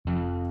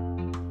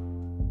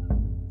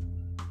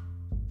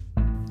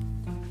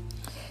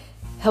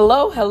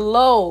Hello,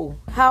 hello.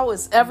 How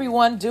is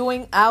everyone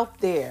doing out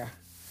there?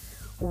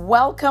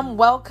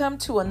 Welcome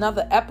to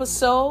another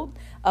episode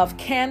of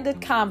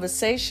Candid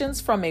Conversations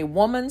from a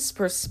Woman's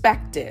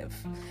Perspective.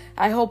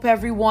 I hope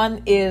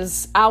everyone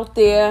is out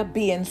there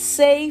being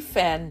safe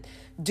and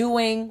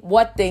doing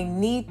what they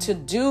need to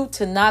do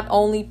to not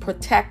only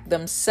protect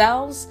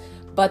themselves,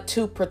 but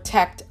to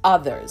protect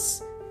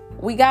others.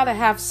 We got to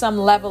have some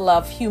level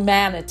of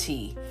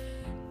humanity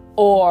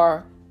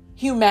or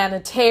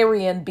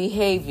humanitarian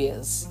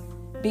behaviors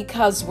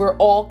because we're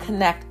all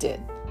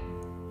connected.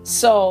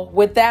 So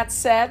with that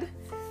said,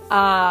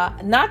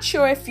 not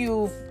sure if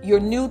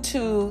you're new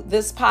to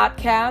this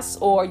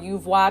podcast or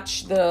you've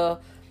watched the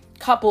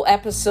couple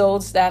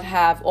episodes that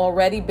have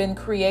already been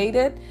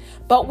created,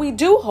 but we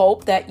do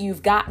hope that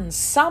you've gotten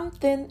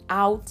something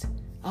out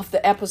of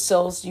the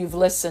episodes you've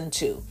listened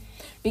to,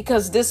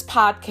 because this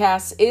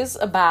podcast is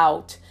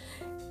about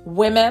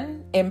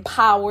women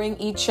empowering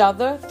each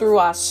other through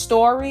our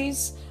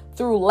stories,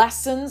 through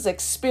lessons,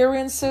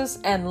 experiences,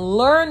 and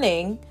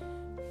learning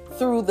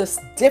through the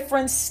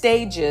different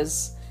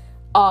stages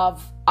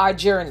of our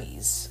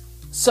journeys.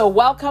 So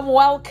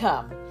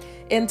welcome.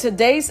 In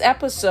today's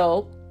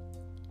episode,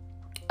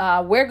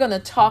 we're going to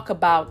talk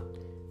about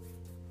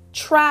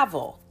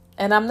travel.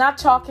 And I'm not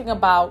talking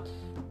about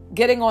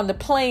getting on the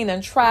plane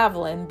and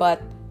traveling,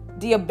 but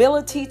the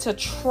ability to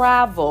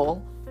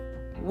travel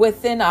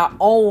within our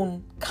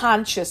own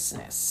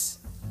consciousness,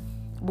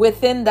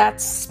 within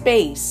that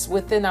space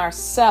within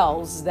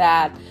ourselves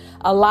that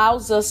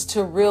allows us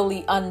to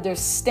really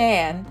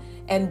understand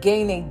and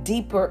gain a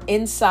deeper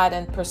insight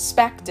and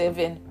perspective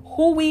in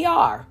who we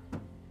are.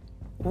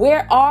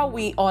 Where are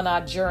we on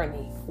our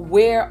journey?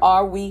 Where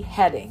are we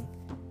heading?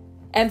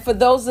 And for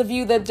those of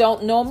you that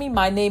don't know me,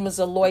 my name is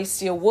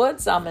Aloysia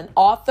Woods. I'm an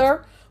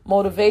author,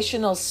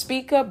 motivational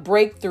speaker,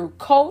 breakthrough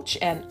coach,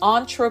 and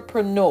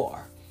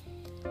entrepreneur.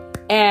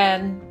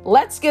 And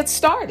let's get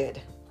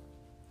started.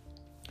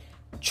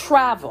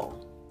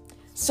 Travel.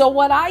 So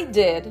what I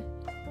did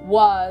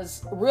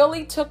was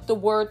really took the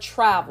word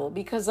travel,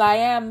 because I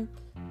am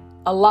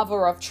a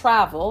lover of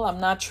travel. I'm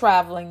not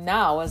traveling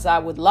now as I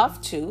would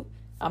love to.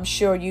 I'm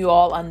sure you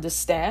all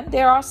understand.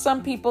 There are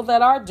some people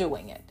that are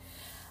doing it.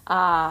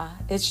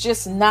 It's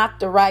just not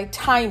the right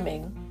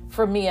timing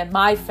for me and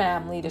my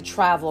family to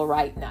travel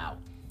right now.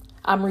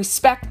 I'm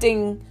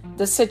respecting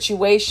the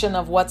situation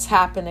of what's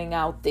happening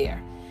out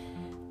there.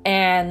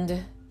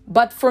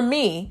 But for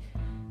me,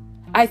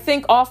 I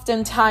think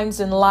oftentimes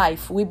in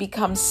life we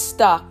become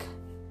stuck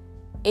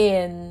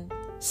in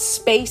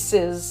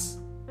spaces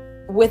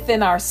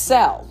within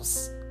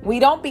ourselves. We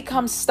don't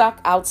become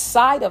stuck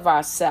outside of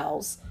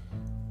ourselves.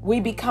 We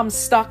become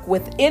stuck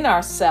within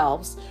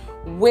ourselves,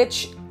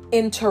 which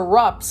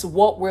interrupts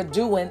what we're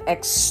doing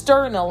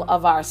external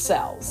of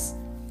ourselves.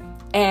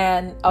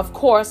 And of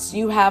course,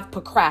 you have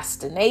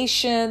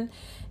procrastination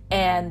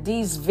and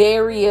these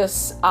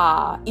various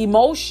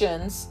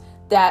emotions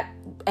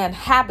and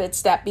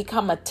habits that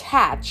become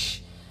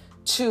attached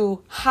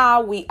to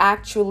how we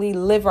actually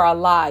live our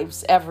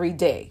lives every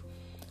day.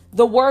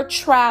 The word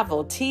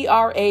travel,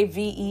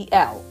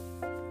 Travel.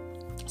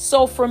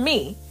 So for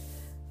me,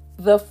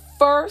 the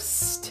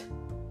first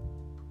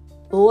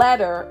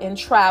letter in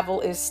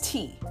travel is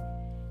T.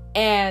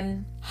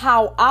 And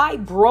how I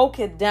broke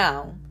it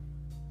down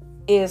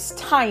is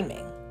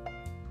timing.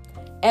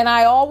 And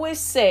I always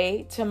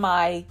say to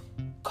my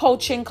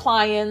coaching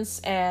clients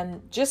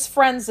and just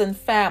friends and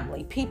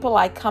family, people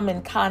I come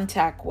in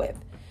contact with,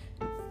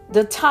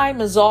 the time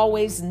is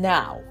always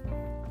now.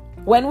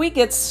 When we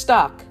get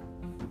stuck,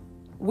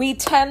 we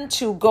tend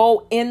to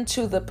go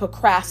into the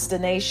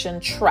procrastination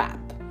trap.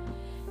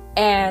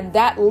 And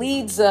that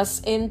leads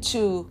us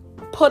into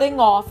putting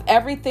off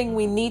everything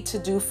we need to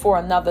do for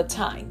another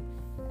time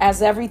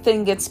as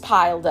everything gets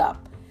piled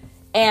up.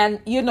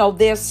 And,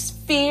 there's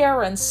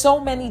fear and so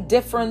many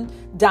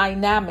different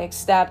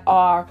dynamics that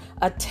are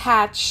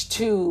attached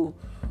to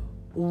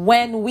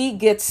when we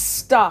get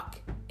stuck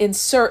in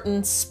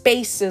certain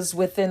spaces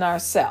within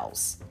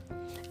ourselves.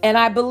 And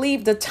I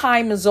believe the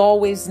time is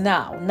always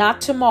now,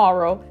 not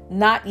tomorrow,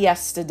 not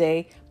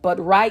yesterday,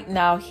 but right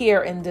now,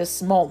 here in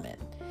this moment.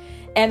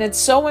 And it's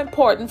so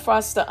important for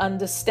us to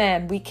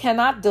understand we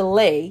cannot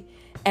delay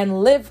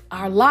and live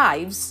our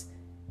lives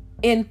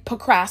in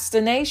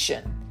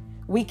procrastination.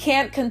 We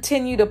can't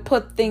continue to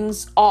put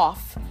things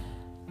off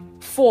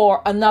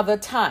for another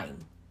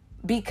time,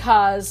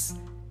 because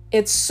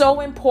it's so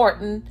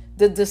important,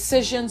 the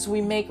decisions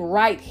we make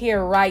right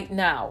here, right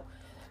now.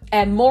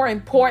 And more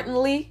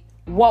importantly,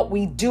 what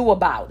we do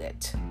about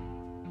it,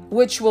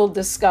 which we'll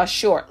discuss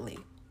shortly.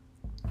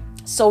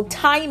 So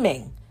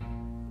timing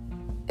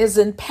is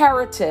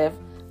imperative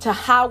to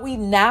how we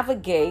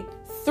navigate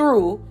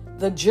through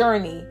the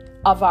journey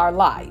of our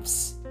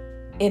lives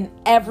in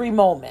every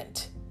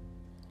moment.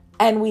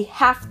 And we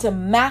have to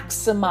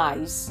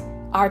maximize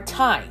our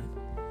time,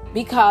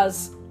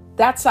 because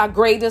that's our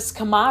greatest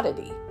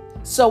commodity.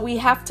 So we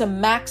have to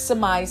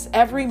maximize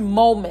every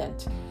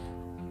moment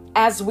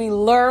as we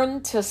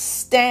learn to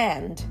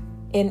stand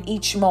in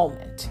each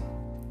moment.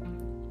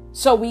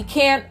 So we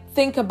can't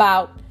think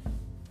about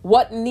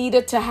what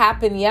needed to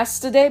happen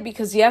yesterday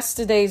because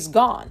yesterday's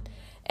gone.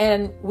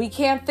 And we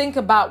can't think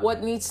about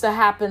what needs to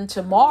happen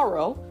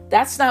tomorrow.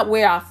 That's not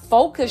where our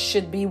focus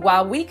should be.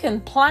 While we can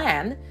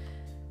plan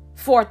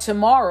for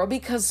tomorrow,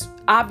 because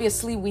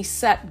obviously we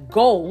set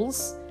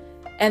goals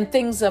and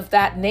things of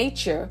that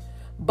nature.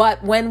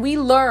 But when we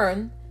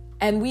learn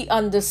and we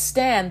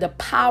understand the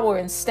power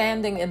in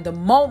standing in the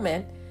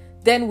moment,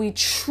 then we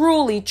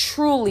truly,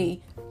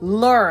 truly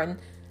learn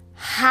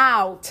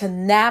how to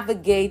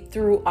navigate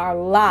through our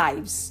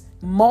lives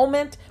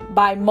moment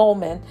by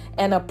moment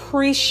and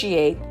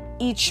appreciate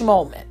each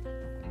moment.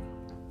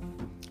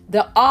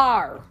 The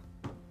R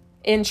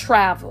in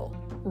travel,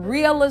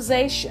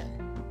 realization.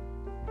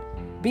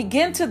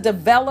 Begin to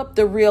develop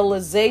the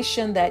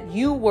realization that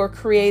you were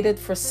created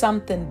for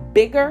something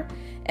bigger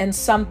and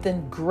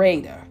something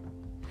greater.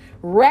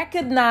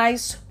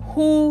 Recognize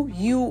who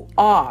you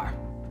are.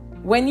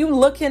 When you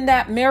look in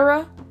that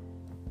mirror,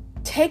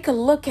 take a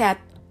look at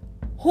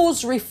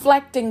who's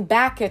reflecting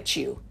back at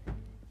you.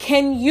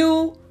 Can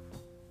you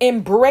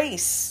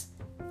embrace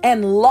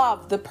and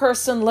love the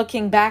person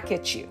looking back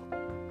at you?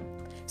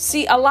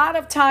 See, a lot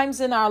of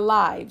times in our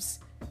lives,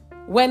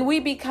 when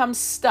we become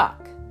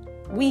stuck,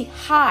 we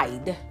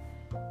hide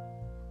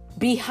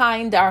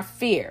behind our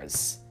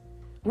fears.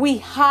 We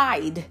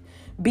hide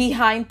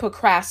behind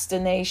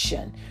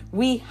procrastination.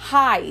 We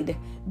hide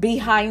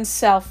behind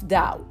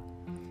self-doubt.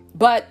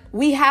 But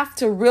we have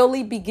to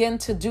really begin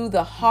to do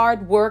the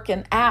hard work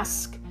and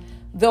ask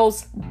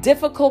those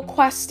difficult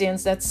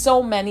questions that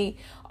so many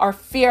are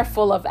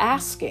fearful of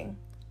asking.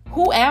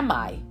 Who am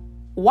I?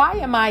 Why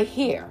am I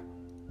here?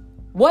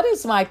 What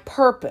is my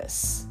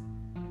purpose?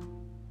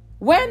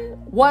 When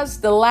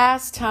was the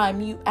last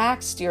time you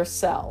asked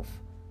yourself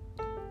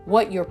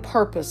what your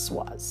purpose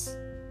was?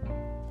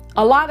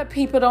 A lot of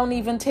people don't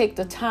even take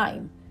the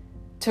time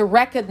to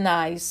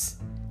recognize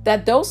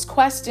that those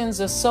questions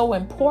are so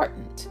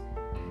important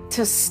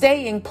to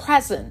staying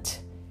present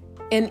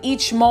in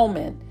each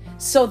moment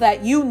so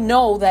that you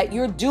know that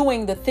you're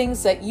doing the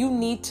things that you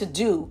need to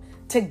do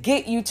to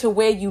get you to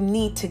where you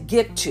need to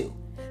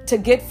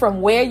get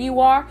from where you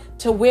are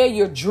to where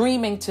you're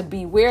dreaming to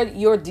be, where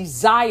you're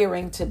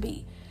desiring to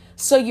be.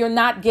 So you're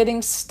not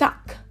getting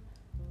stuck.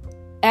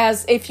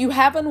 As if you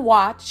haven't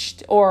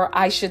watched, or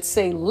I should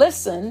say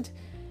listened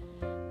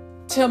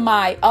to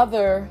my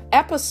other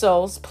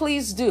episodes,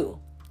 please do.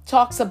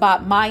 Talks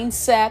about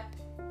mindset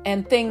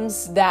and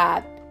things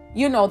that,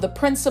 the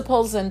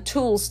principles and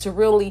tools to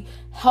really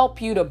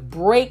help you to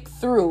break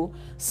through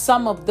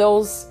some of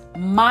those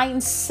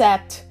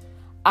mindset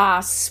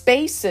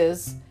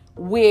spaces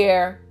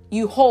where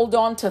you hold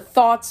on to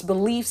thoughts,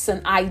 beliefs,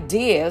 and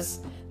ideas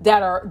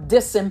that are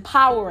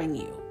disempowering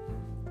you.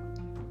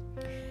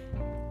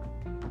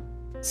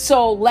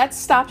 So let's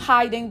stop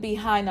hiding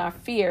behind our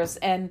fears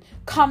and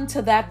come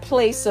to that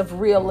place of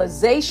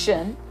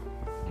realization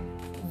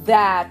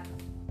that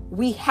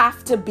we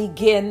have to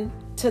begin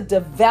to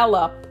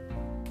develop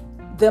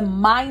the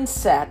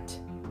mindset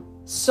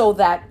so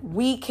that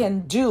we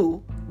can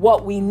do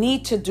what we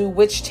need to do,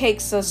 which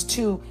takes us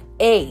to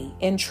A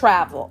in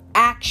travel,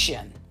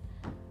 action.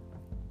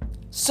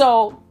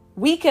 So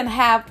we can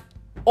have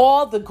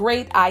all the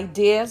great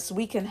ideas,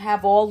 we can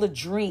have all the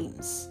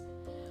dreams,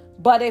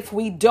 but if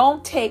we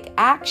don't take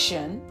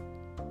action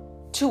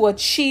to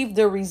achieve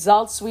the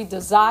results we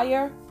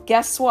desire,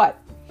 guess what?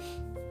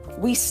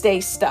 We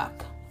stay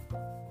stuck.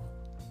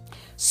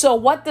 So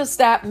what does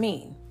that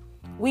mean?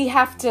 We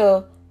have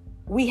to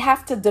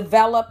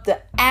develop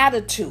the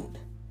attitude.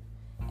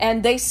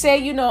 And they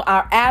say,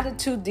 our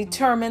attitude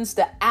determines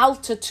the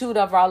altitude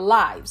of our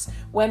lives.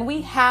 When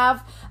we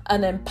have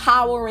an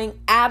empowering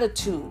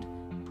attitude,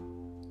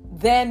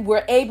 then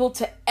we're able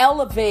to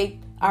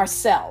elevate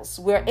ourselves.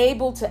 We're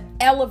able to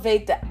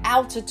elevate the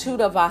altitude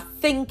of our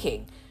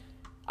thinking,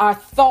 our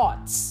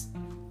thoughts,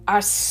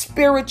 our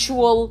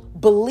spiritual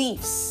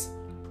beliefs.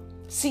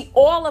 See,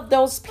 all of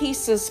those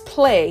pieces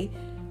play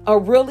a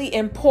really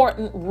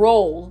important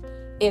role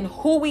in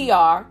who we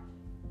are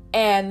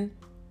and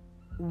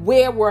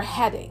where we're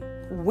heading.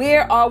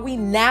 Where are we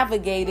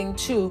navigating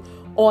to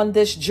on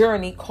this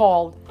journey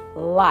called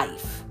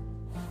life?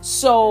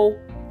 So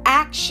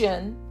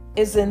action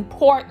is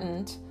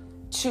important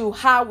to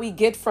how we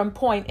get from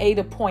point A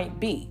to point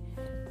B.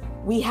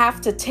 We have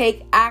to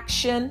take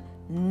action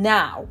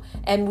now,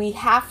 and we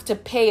have to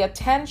pay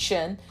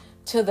attention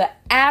to the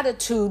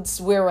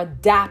attitudes we're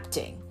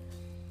adapting.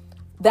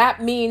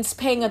 That means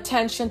paying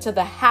attention to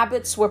the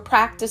habits we're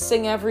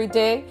practicing every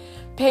day,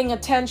 paying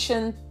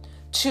attention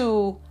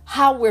to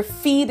how we're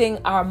feeding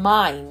our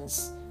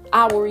minds,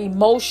 our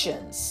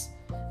emotions,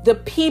 the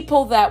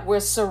people that we're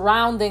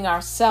surrounding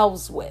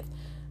ourselves with.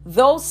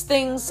 Those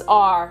things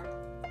are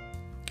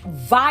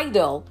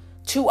vital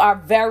to our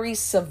very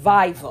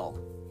survival.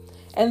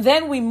 And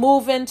then we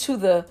move into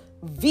the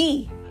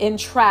V in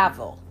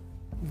travel,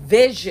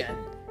 vision.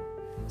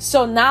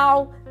 So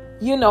now,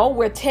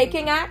 we're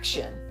taking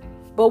action,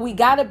 but we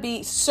got to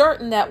be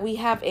certain that we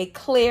have a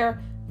clear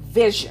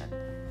vision,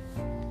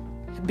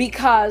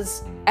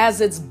 because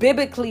as it's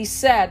biblically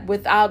said,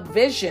 without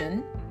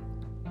vision,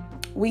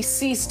 we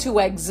cease to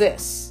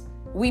exist.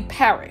 We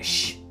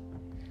perish.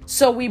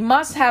 So we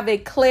must have a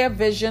clear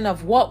vision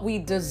of what we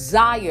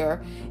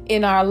desire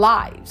in our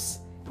lives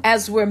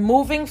as we're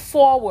moving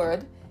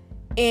forward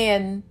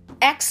in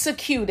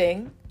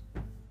executing,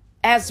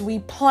 as we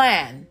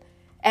plan,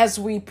 as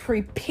we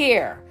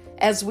prepare,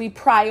 as we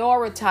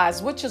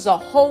prioritize, which is a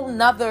whole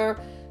nother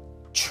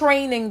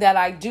training that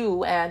I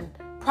do and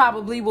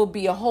probably will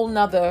be a whole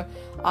nother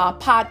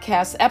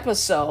podcast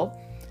episode.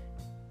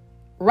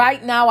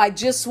 Right now, I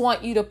just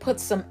want you to put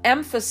some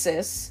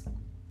emphasis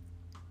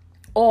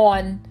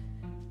on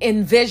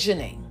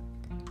envisioning.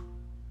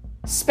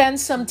 Spend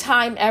some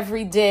time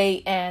every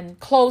day and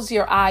close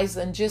your eyes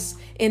and just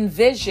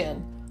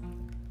envision,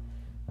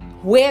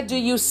 where do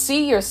you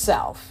see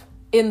yourself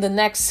in the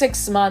next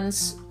 6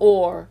 months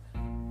or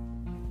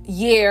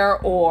year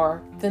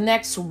or the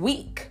next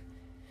week?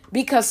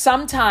 Because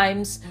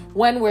sometimes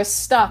when we're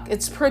stuck,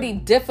 it's pretty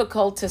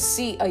difficult to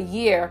see a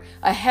year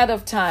ahead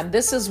of time.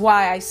 This is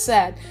why I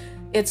said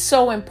it's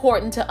so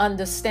important to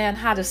understand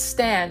how to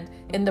stand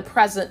in the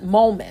present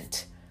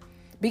moment.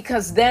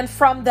 Because then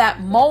from that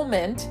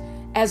moment,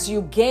 as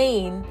you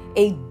gain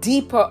a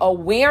deeper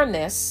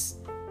awareness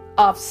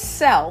of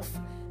self,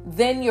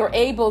 then you're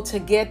able to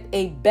get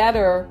a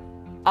better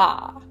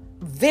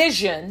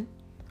vision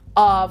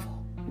of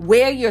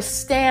where you're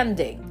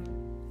standing.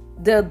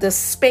 The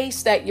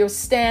space that you're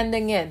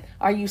standing in.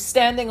 Are you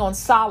standing on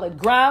solid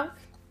ground?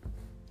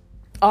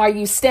 Are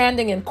you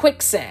standing in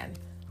quicksand?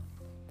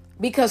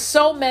 Because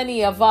so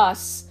many of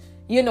us,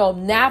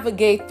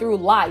 navigate through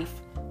life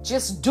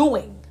just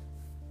doing.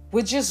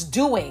 We're just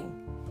doing.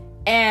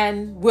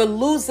 And we're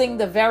losing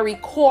the very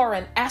core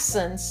and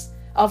essence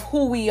of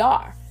who we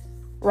are,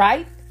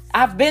 right?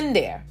 I've been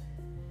there.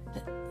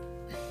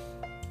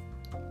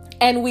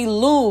 And we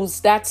lose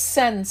that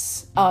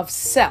sense of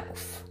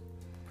self.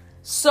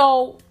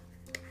 So,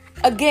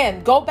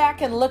 again, go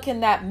back and look in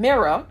that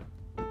mirror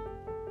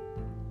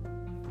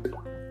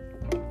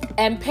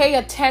and pay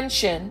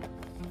attention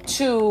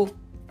to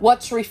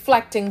what's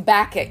reflecting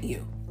back at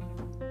you.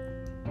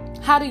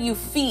 How do you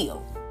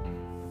feel?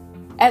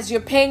 As you're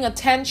paying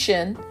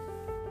attention,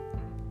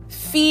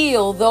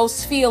 feel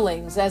those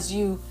feelings as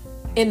you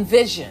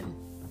envision.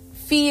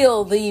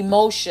 Feel the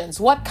emotions.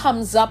 What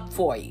comes up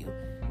for you?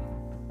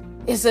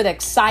 Is it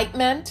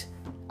excitement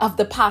of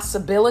the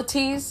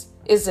possibilities?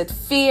 Is it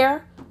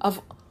fear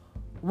of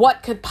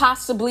what could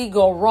possibly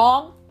go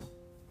wrong?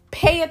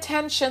 Pay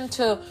attention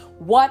to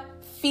what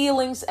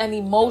feelings and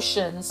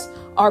emotions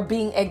are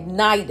being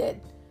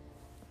ignited.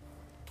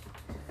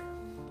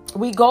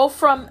 We go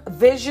from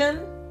vision,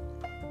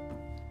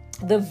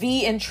 the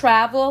V in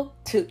travel,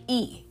 to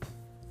E.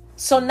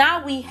 So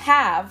now we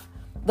have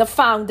the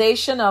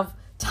foundation of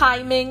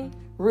timing,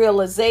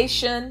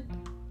 realization,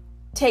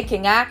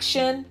 taking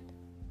action,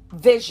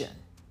 vision.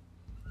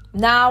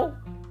 Now,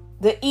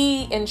 the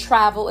E in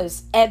travel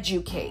is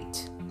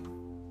educate.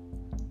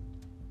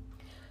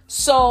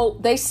 So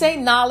they say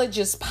knowledge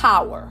is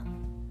power,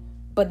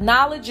 but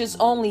knowledge is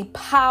only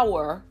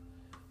power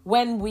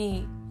when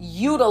we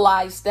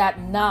utilize that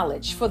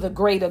knowledge for the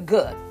greater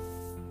good.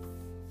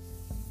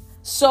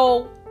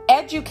 So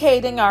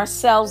educating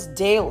ourselves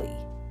daily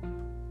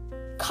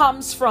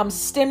comes from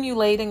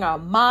stimulating our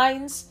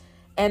minds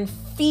and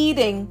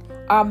feeding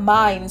our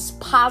minds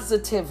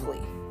positively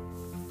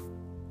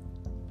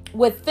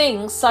with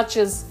things such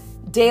as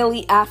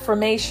daily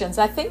affirmations.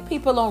 I think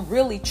people don't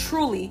really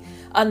truly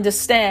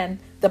understand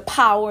the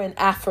power in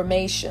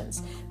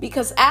affirmations,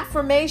 because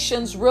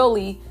affirmations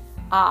really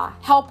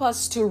help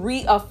us to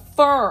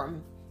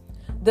reaffirm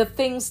the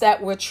things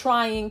that we're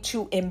trying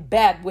to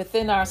embed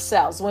within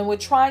ourselves. When we're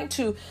trying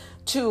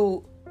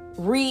to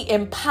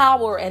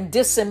re-empower and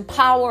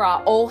disempower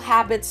our old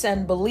habits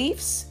and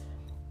beliefs,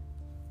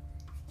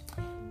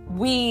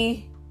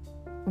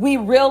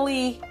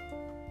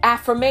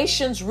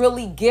 affirmations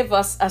really give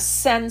us a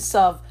sense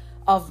of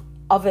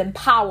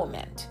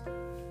empowerment.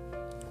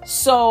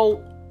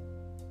 So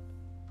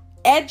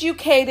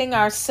educating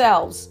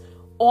ourselves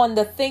on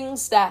the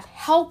things that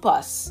help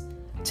us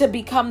to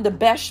become the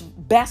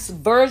best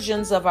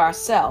versions of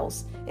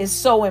ourselves is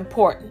so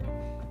important.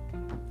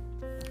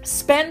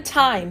 Spend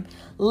time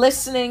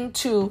listening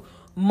to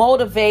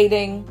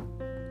motivating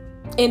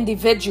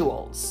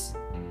individuals.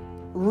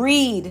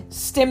 Read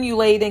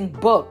stimulating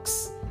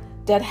books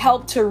that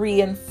help to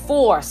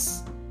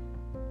reinforce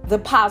the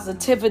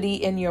positivity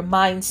in your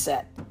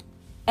mindset.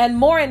 And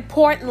more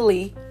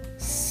importantly,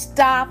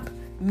 stop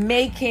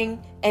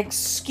making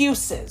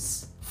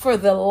excuses for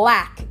the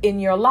lack in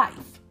your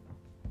life.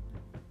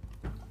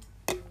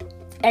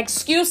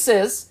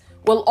 Excuses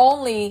will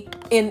only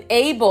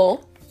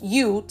enable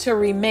you to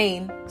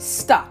remain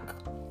stuck.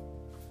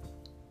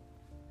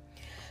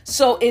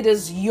 So it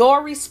is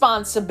your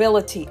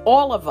responsibility,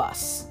 all of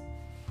us,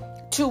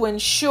 to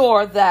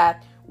ensure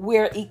that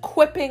we're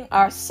equipping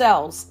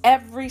ourselves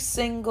every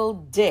single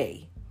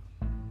day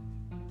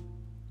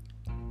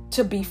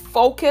to be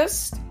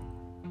focused,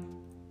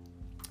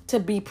 to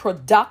be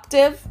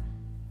productive,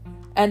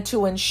 and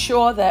to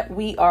ensure that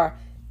we are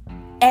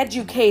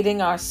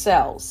educating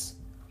ourselves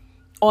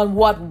on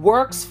what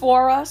works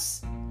for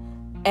us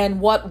and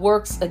what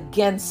works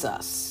against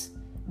us,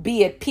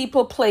 be it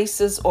people,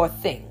 places, or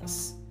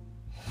things.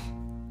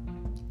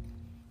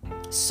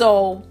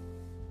 So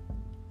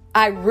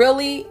I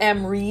really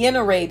am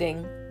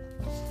reiterating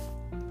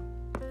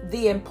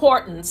the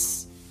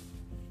importance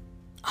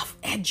of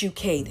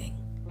educating,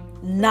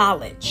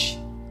 knowledge,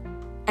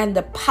 and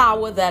the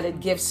power that it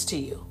gives to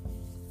you.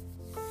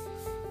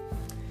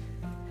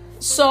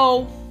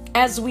 So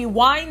as we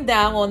wind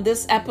down on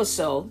this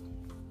episode,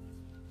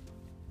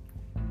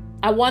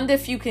 I wonder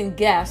if you can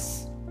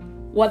guess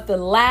what the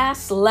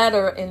last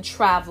letter in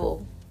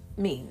travel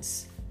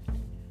means.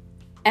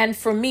 And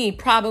for me,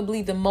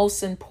 probably the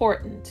most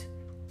important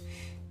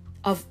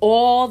of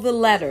all the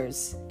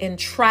letters in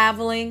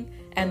traveling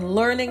and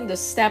learning the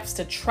steps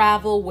to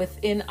travel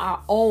within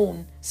our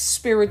own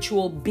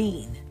spiritual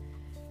being,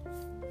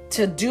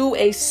 to do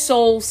a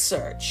soul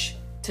search,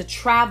 to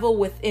travel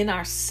within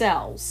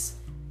ourselves.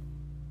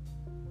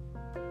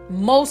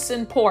 Most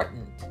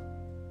important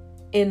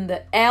in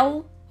the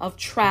L of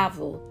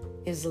travel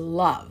is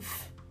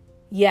love.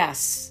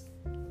 Yes,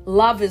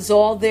 love is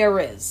all there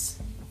is.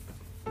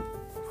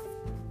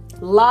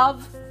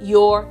 Love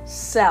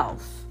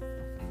yourself.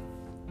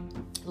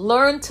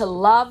 Learn to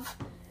love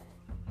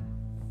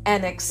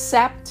and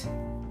accept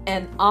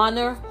and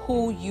honor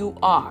who you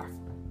are.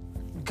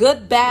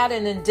 Good, bad,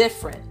 and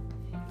indifferent.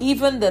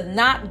 Even the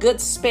not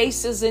good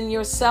spaces in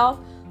yourself,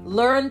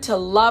 learn to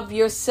love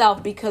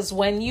yourself, because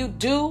when you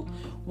do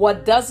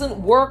what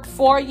doesn't work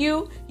for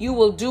you, you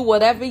will do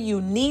whatever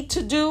you need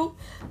to do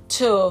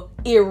to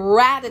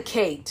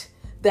eradicate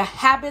the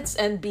habits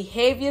and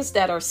behaviors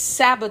that are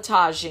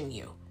sabotaging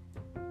you.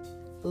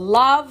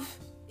 Love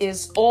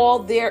is all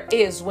there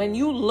is. When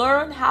you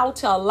learn how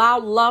to allow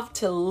love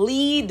to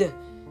lead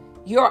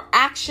your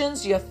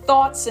actions, your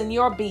thoughts, and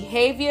your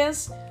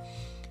behaviors,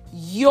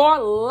 your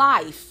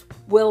life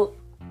will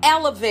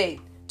elevate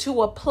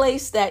to a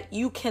place that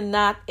you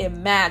cannot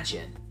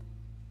imagine.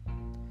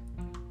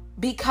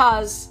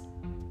 Because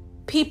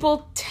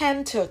people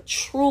tend to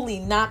truly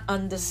not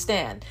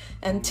understand.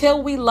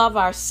 Until we love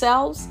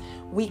ourselves,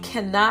 we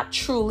cannot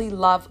truly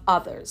love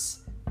others.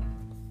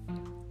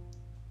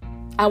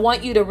 I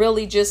want you to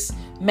really just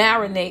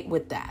marinate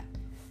with that.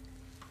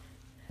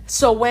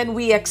 So when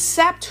we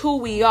accept who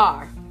we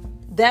are,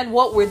 then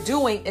what we're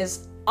doing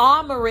is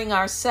armoring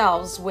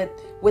ourselves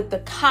with the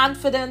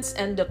confidence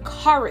and the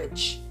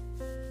courage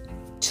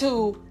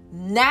to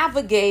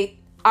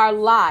navigate our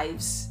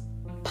lives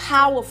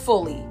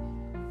powerfully,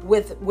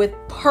 with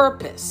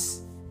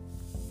purpose,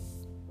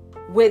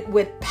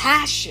 with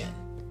passion,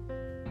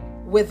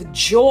 with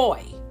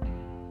joy.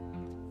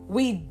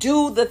 We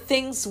do the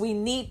things we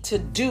need to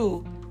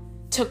do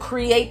to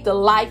create the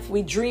life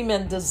we dream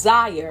and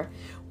desire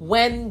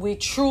when we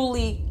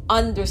truly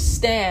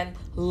understand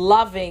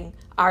loving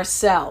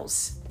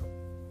ourselves.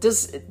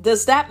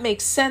 Does that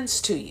make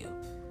sense to you?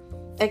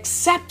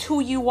 Accept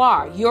who you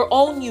are, your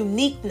own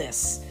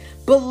uniqueness.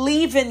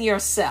 Believe in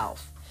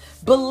yourself.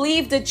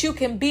 Believe that you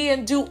can be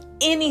and do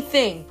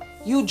anything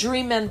you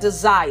dream and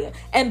desire,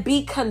 and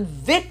be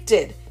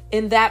convicted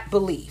in that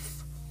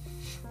belief.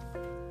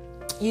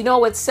 You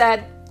know, it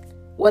said,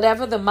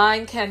 whatever the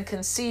mind can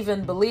conceive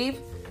and believe,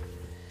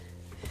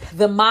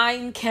 the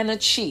mind can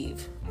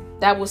achieve.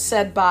 That was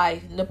said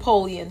by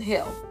Napoleon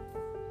Hill.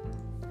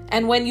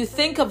 And when you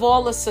think of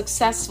all the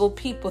successful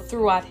people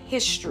throughout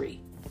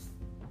history,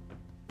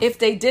 if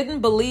they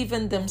didn't believe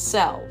in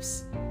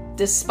themselves,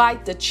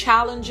 despite the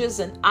challenges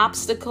and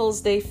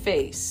obstacles they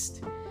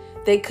faced,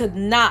 they could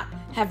not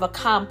have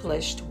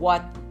accomplished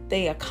what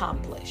they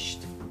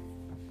accomplished.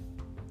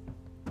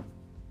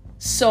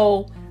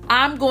 So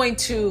I'm going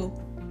to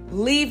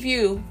leave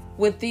you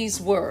with these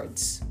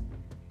words.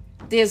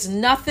 There's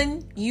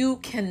nothing you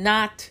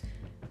cannot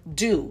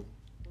do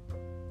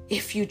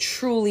if you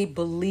truly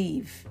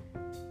believe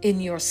in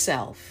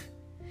yourself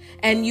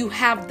and you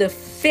have the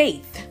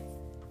faith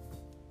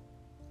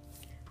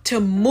to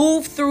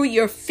move through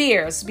your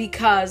fears,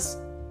 because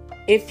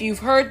if you've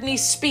heard me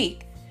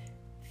speak,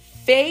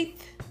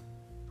 faith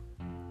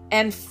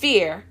and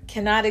fear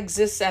cannot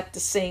exist at the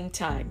same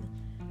time.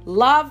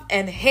 Love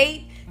and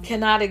hate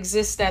cannot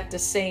exist at the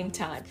same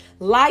time.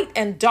 Light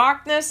and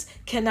darkness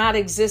cannot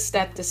exist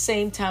at the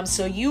same time.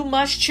 So you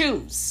must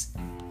choose.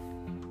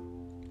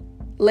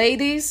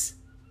 Ladies,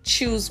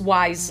 choose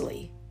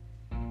wisely.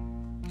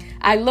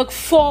 I look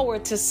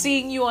forward to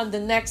seeing you on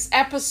the next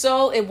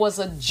episode. It was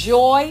a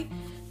joy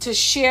to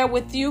share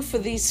with you for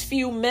these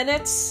few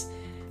minutes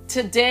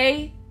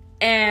today.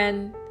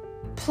 And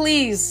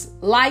please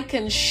like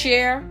and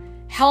share.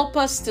 Help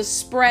us to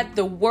spread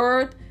the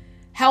word.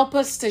 Help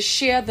us to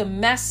share the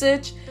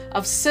message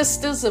of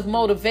Sisters of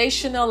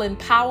Motivational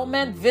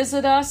Empowerment.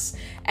 Visit us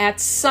at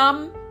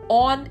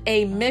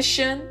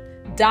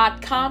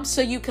someonamission.com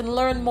so you can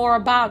learn more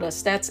about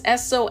us. That's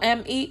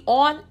SOME,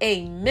 on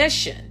a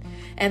mission.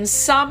 And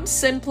some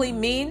simply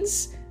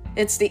means,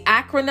 it's the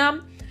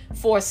acronym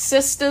for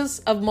Sisters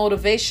of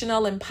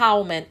Motivational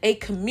Empowerment, a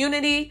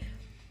community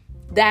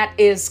that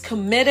is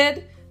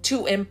committed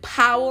to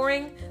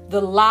empowering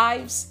the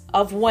lives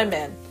of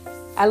women.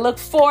 I look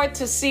forward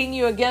to seeing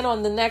you again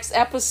on the next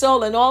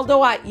episode. And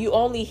although you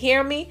only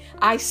hear me,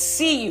 I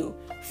see you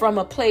from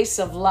a place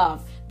of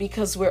love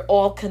because we're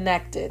all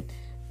connected.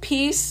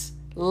 Peace,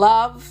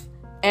 love,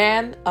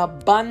 and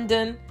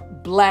abundant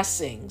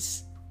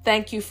blessings.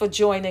 Thank you for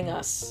joining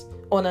us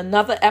on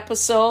another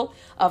episode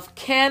of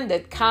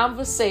Candid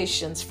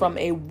Conversations from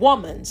a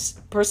Woman's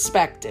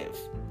Perspective.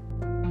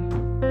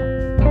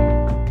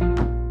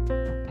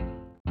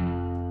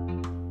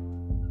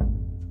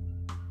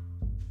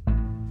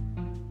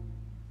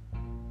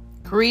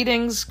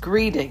 Greetings,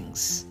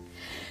 greetings.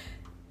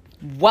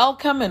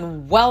 Welcome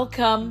and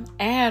welcome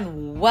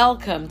and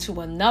welcome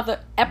to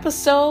another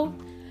episode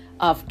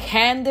of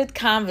Candid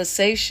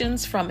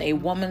Conversations from a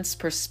Woman's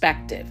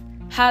Perspective.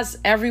 How's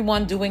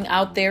everyone doing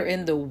out there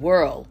in the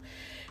world?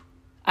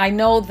 I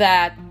know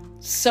that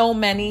so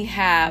many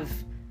have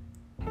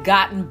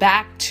gotten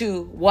back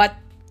to what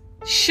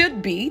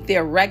should be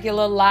their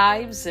regular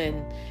lives,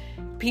 and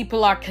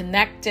people are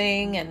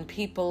connecting and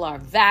people are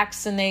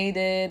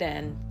vaccinated,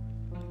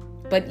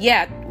 but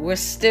yet we're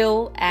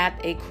still at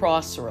a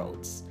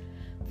crossroads.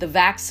 The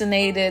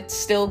vaccinated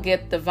still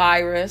get the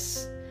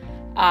virus.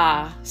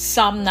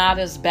 Some not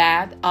as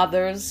bad,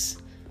 others.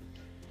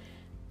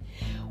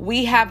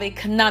 We have a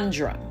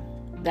conundrum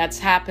that's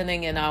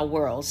happening in our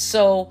world.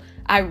 So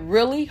I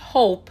really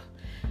hope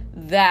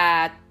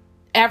that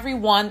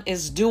everyone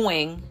is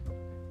doing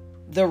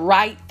the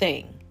right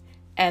thing,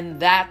 and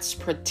that's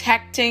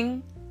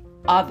protecting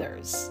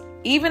others.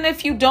 Even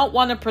if you don't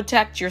want to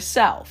protect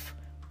yourself,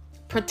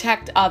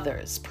 protect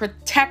others,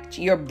 protect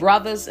your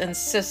brothers and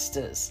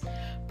sisters,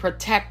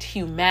 protect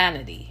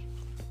humanity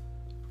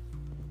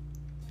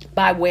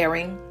by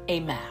wearing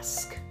a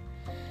mask.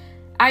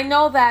 I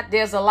know that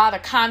there's a lot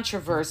of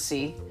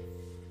controversy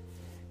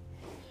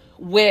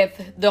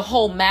with the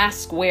whole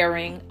mask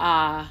wearing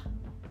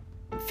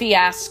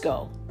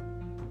fiasco,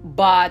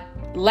 but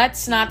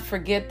let's not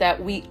forget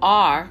that we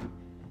are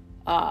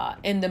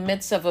in the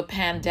midst of a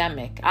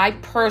pandemic. I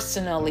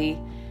personally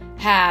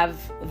have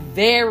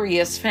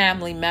various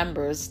family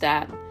members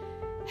that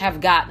have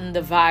gotten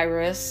the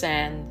virus,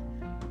 and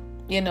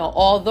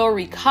although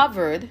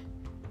recovered,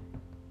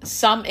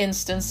 some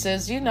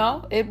instances,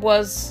 it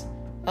was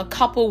a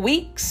couple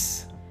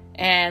weeks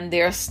and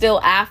there are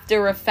still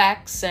after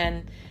effects,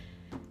 and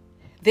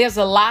there's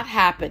a lot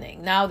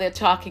happening. Now they're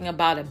talking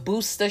about a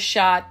booster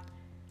shot.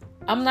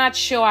 I'm not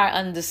sure I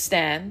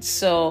understand,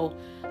 so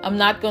I'm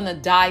not going to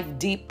dive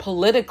deep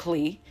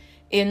politically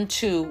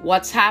into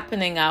what's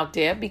happening out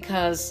there,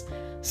 because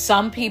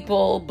some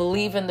people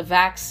believe in the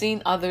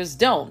vaccine, others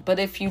don't. But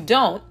if you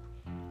don't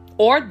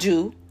or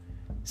do,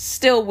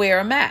 still wear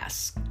a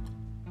mask,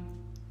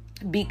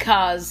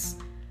 because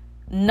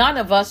none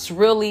of us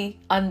really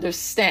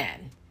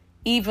understand.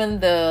 Even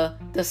the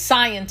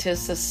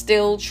scientists are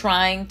still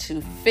trying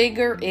to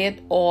figure it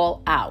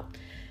all out.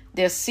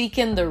 They're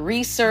seeking the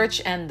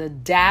research and the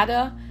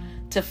data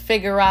to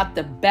figure out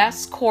the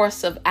best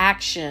course of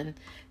action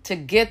to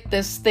get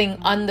this thing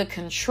under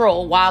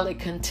control while it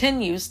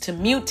continues to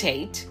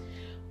mutate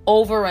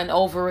over and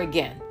over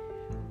again.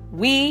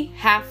 We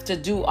have to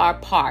do our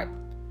part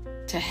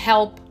to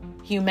help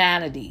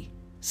humanity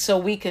so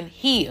we can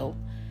heal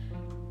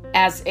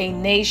as a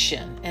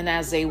nation and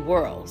as a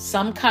world.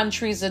 Some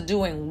countries are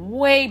doing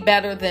way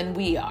better than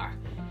we are,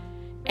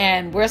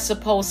 and we're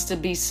supposed to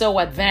be so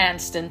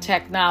advanced in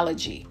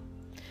technology.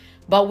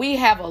 But we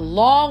have a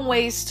long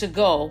ways to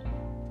go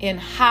in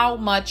how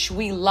much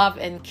we love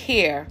and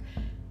care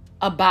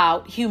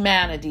about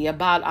humanity,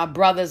 about our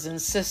brothers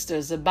and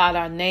sisters, about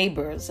our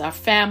neighbors, our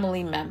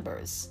family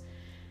members.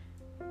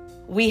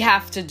 We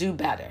have to do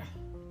better.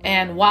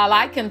 And while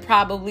I can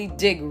probably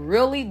dig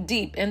really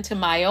deep into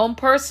my own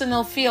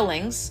personal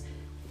feelings,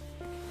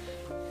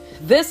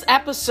 this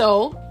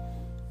episode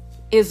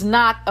is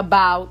not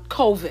about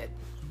COVID.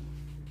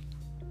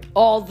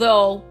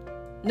 Although,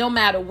 no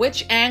matter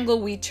which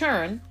angle we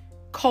turn,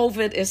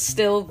 COVID is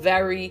still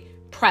very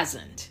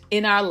present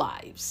in our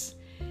lives.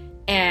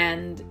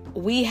 And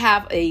we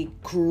have a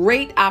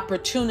great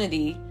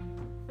opportunity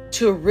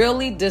to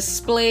really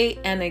display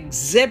and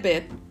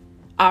exhibit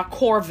our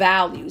core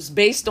values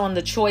based on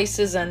the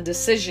choices and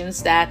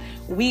decisions that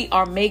we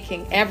are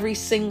making every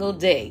single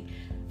day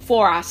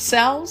for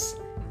ourselves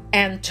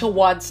and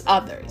towards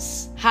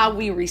others. How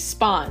we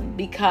respond,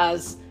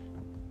 because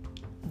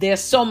there's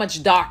so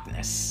much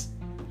darkness.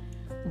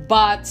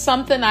 But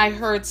something I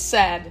heard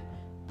said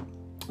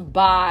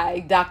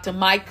by Dr.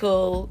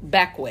 Michael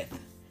Beckwith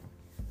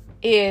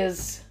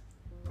is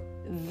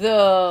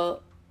the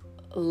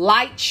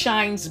light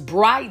shines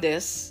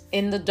brightest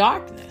in the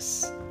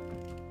darkness.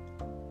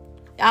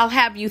 I'll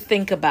have you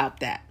think about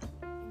that.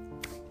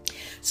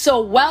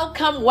 So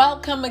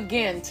welcome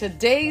again.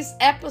 Today's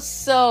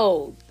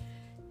episode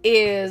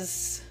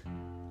is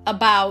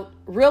about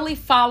really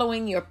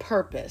following your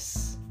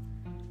purpose.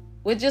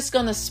 We're just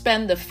going to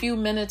spend a few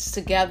minutes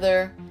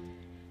together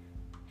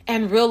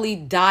and really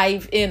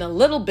dive in a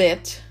little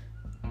bit.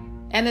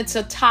 And it's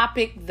a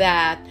topic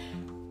that,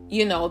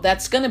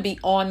 that's going to be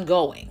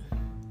ongoing.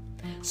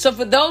 So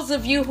for those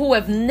of you who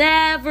have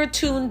never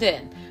tuned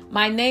in,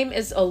 my name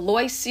is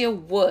Aloysia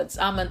Woods.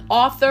 I'm an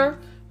author,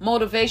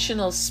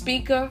 motivational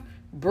speaker,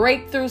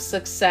 breakthrough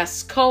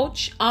success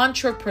coach,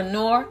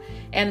 entrepreneur,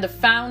 and the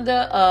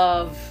founder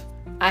of,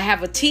 I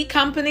have a tea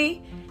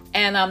company,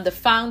 and I'm the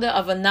founder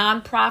of a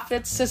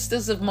nonprofit,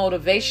 Sisters of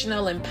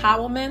Motivational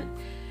Empowerment.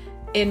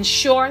 In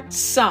short,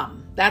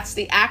 SOME. That's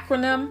the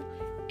acronym,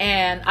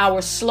 and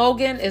our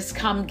slogan is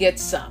Come Get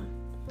Some.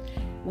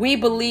 We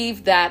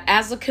believe that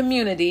as a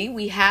community,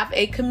 we have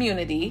a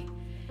community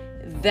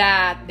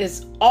that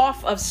is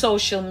off of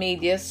social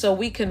media, so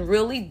we can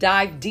really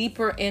dive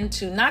deeper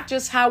into not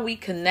just how we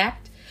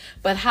connect,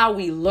 but how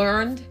we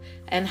learned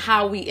and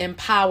how we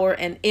empower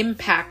and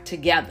impact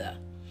together.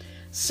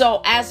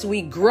 So as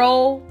we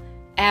grow,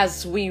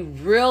 as we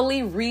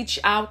really reach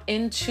out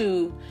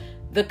into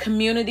the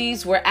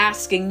communities, we're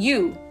asking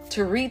you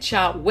to reach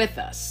out with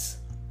us.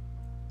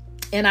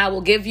 And I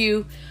will give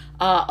you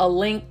a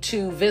link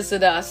to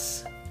visit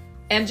us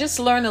and just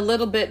learn a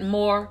little bit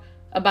more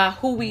about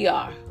who we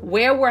are,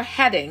 where we're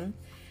heading,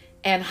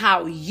 and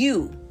how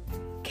you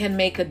can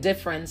make a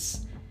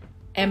difference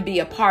and be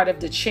a part of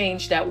the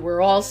change that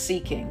we're all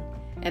seeking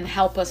and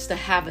help us to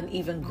have an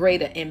even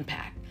greater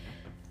impact.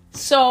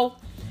 So,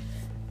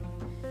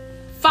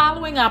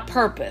 following our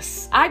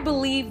purpose, I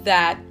believe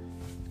that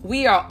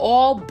we are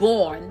all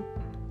born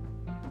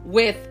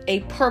with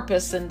a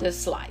purpose in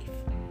this life.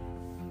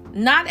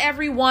 Not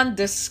everyone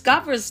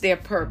discovers their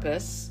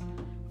purpose,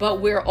 but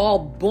we're all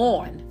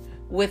born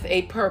with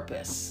a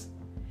purpose.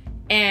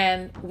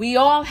 And we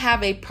all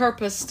have a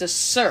purpose to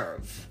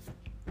serve.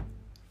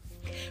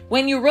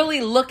 When you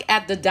really look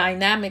at the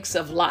dynamics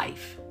of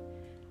life,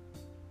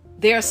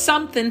 there's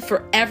something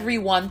for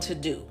everyone to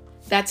do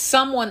that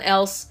someone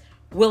else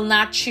will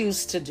not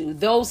choose to do.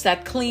 Those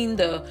that clean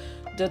the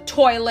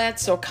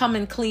toilets or come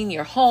and clean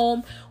your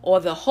home, or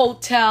the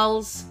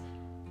hotels,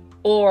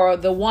 or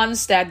the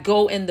ones that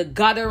go in the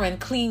gutter and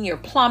clean your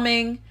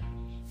plumbing,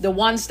 the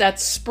ones that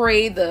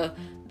spray the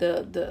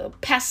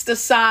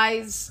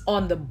pesticides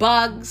on the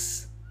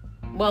bugs.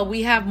 Well,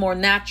 we have more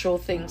natural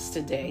things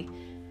today.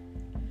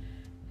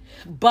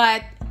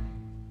 But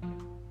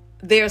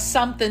there's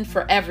something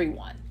for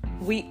everyone.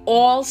 We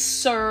all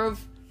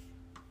serve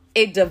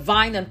a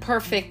divine and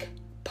perfect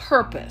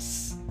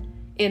purpose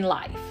in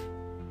life.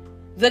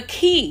 The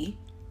key,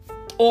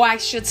 or I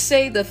should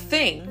say the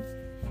thing,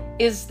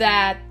 is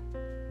that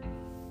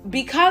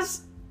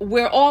because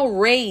we're all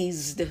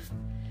raised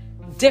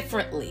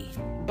differently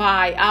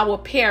by our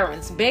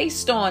parents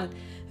based on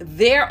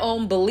their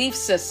own belief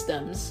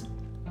systems,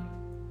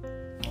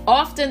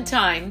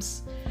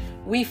 oftentimes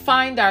we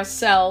find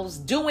ourselves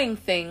doing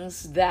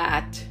things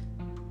that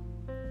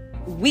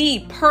we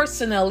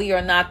personally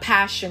are not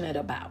passionate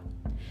about.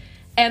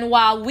 And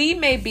while we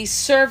may be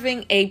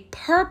serving a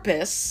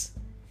purpose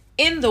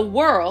in the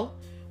world,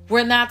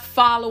 we're not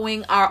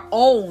following our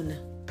own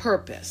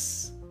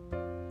purpose.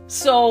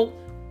 So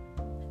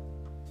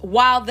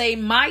while they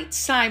might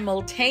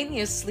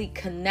simultaneously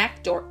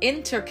connect or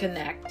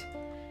interconnect,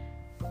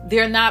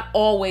 they're not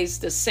always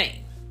the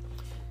same.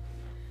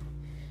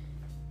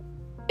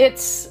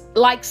 It's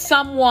like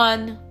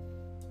someone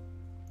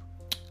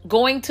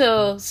going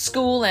to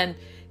school and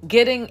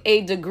getting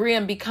a degree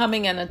and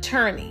becoming an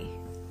attorney.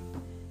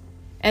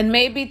 And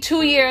maybe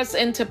 2 years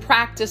into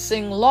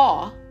practicing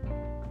law,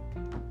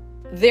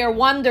 they're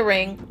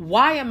wondering,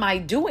 why am I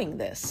doing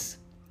this?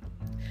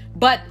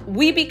 But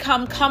we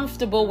become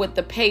comfortable with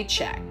the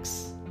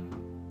paychecks.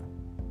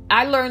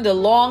 I learned a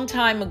long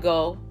time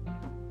ago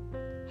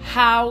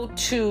how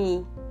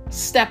to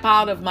step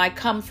out of my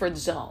comfort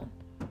zone.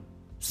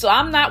 So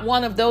I'm not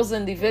one of those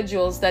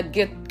individuals that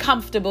get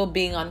comfortable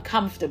being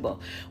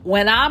uncomfortable.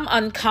 When I'm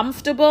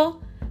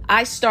uncomfortable,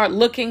 I start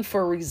looking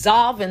for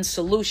resolve and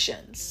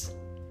solutions.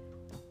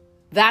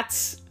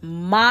 That's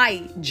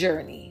my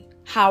journey,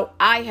 how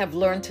I have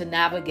learned to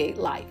navigate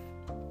life.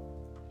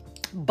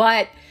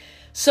 But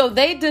so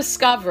they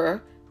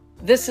discover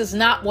this is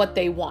not what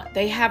they want.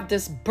 They have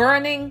this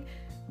burning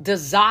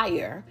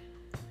desire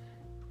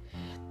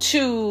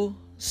to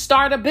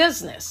start a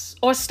business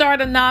or start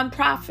a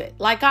nonprofit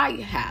like I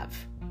have.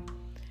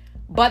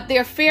 But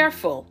they're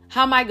fearful.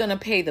 How am I going to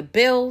pay the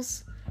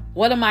bills?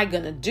 What am I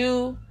going to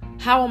do?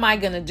 How am I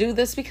going to do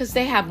this? Because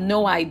they have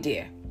no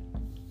idea.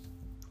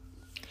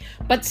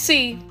 But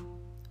see,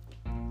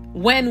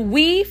 when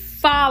we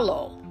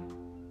follow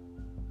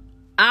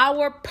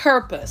our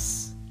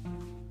purpose,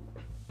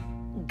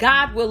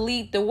 God will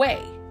lead the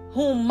way.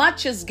 Whom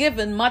much is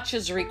given, much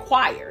is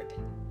required.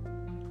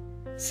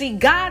 See,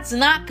 God's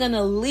not going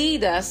to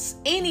lead us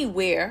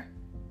anywhere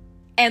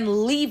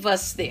and leave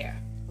us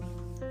there.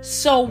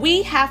 So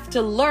we have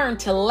to learn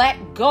to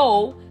let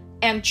go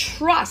and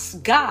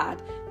trust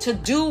God to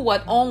do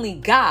what only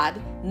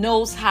God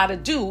knows how to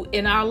do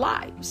in our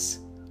lives.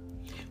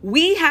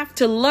 We have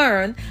to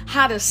learn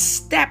how to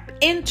step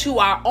into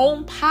our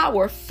own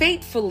power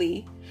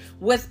faithfully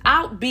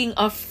without being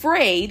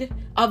afraid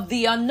of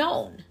the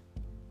unknown.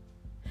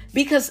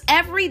 Because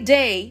every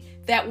day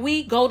that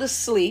we go to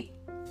sleep,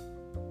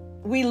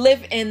 we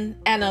live in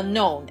an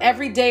unknown.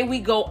 Every day we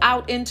go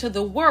out into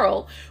the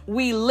world,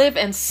 we live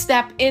and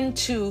step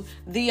into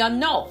the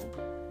unknown.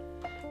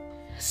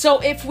 So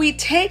if we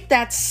take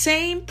that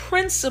same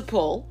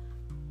principle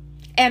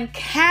and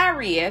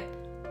carry it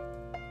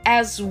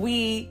as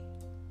we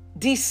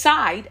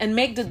decide and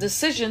make the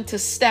decision to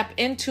step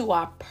into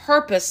our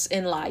purpose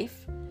in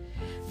life,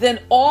 then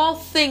all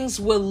things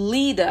will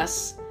lead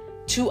us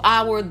to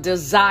our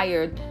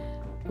desired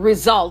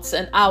results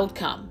and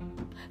outcome.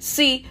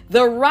 See,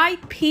 the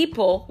right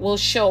people will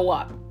show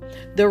up,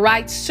 the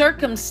right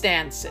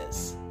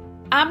circumstances.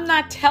 I'm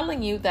not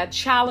telling you that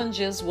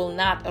challenges will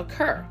not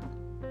occur,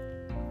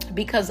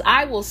 because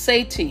I will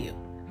say to you,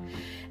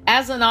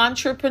 as an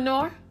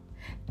entrepreneur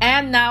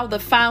and now the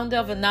founder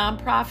of a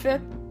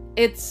nonprofit,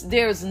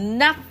 there's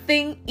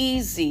nothing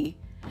easy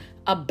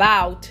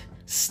about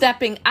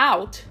stepping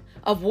out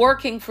of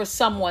working for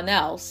someone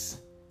else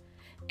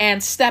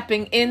and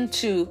stepping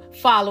into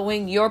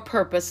following your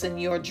purpose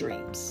and your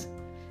dreams.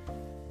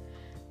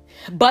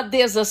 But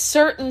there's a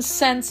certain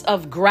sense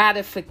of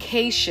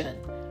gratification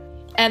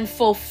and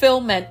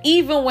fulfillment,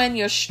 even when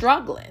you're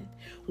struggling,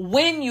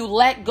 when you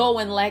let go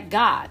and let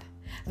God.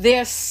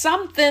 There's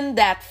something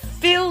that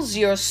fills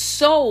your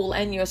soul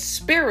and your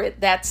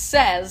spirit that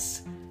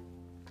says,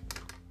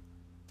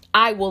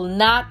 I will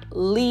not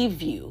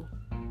leave you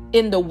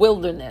in the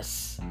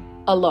wilderness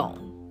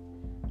alone.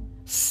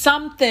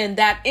 Something,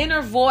 that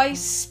inner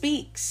voice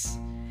speaks.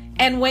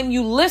 And when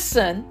you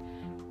listen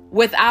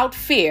without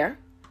fear,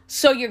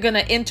 so you're going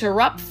to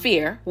interrupt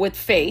fear with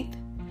faith.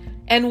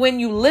 And when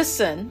you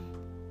listen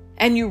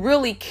and you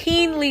really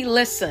keenly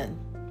listen,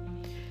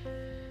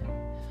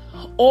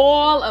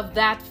 all of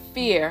that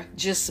fear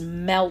just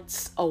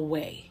melts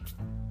away.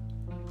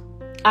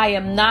 I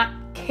am not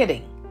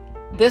kidding.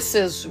 This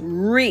is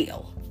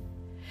real.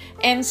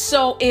 And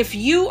so if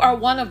you are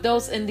one of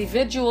those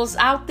individuals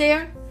out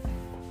there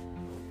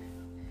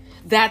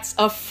that's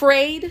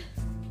afraid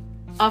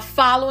of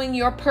following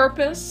your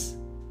purpose,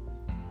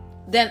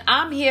 then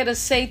I'm here to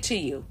say to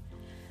you,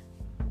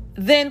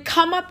 then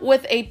come up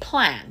with a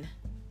plan.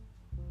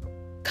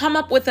 Come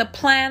up with a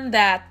plan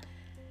that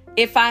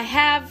if I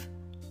have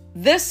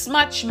this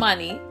much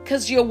money,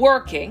 because you're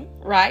working,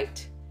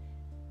 right?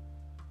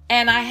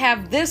 And I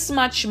have this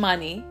much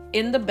money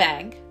in the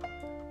bank.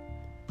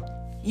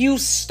 You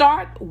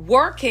start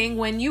working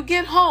when you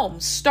get home.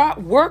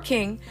 Start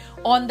working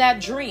on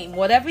that dream.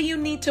 Whatever you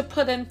need to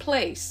put in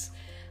place.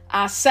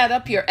 Set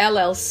up your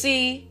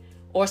LLC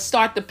or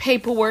start the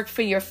paperwork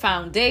for your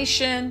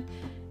foundation,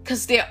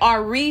 because there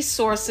are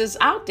resources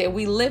out there.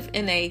 We live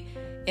in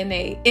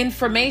a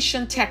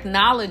information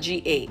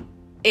technology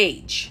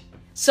age.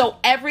 So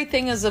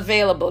everything is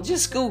available.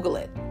 Just Google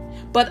it.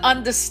 But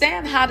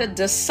understand how to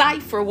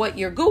decipher what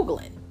you're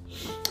Googling.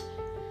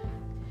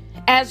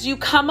 As you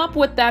come up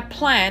with that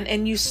plan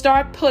and you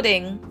start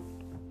putting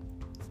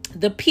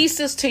the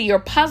pieces to your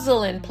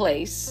puzzle in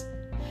place,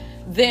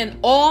 then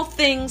all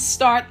things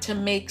start to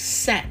make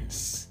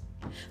sense.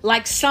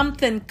 Like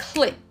something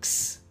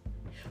clicks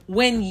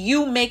when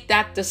you make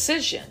that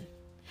decision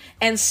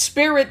and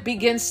spirit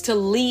begins to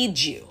lead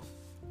you.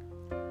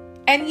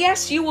 And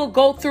yes, you will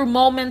go through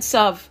moments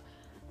of,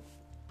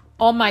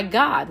 oh my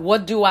God,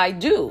 what do I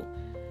do?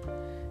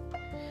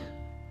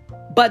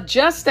 But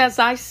just as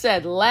I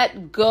said,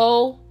 let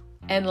go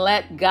and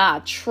let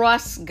God.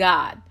 Trust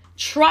God.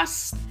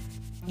 Trust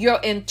your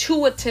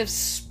intuitive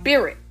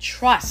spirit.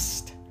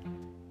 Trust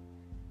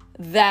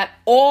that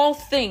all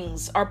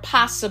things are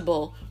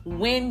possible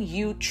when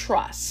you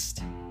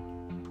trust.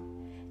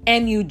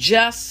 And you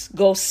just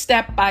go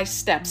step by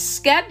step.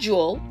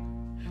 Schedule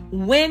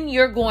when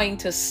you're going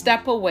to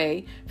step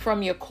away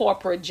from your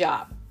corporate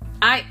job.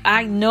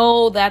 I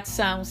know that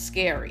sounds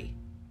scary,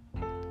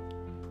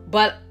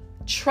 but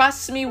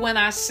trust me when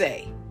I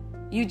say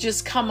you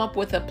just come up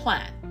with a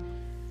plan.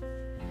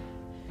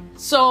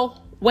 So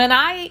when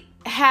I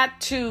had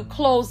to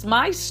close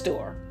my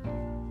store,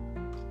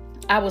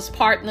 I was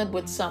partnered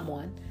with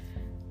someone.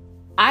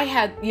 I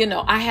had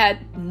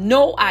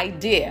no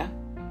idea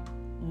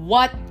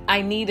what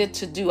I needed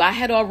to do. I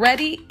had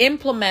already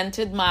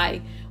implemented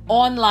my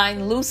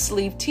online loose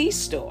leaf tea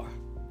store.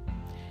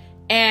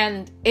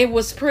 And it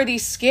was pretty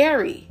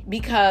scary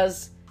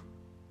because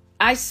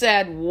I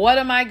said, what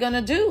am I going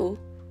to do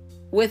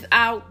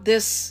without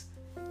this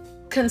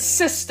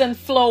consistent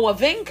flow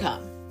of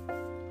income?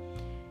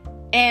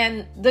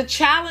 And the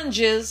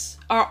challenges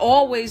are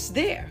always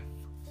there.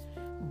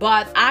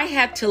 But I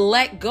had to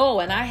let go,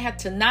 and I had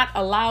to not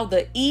allow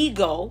the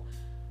ego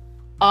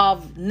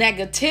of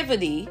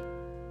negativity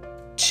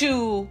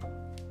to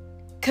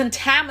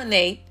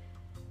contaminate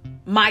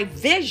my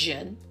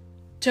vision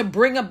to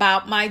bring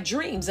about my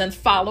dreams and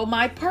follow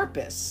my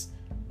purpose.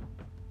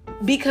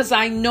 Because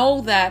I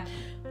know that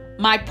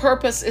my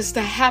purpose is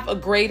to have a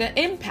greater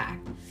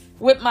impact.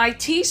 With my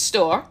tea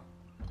store,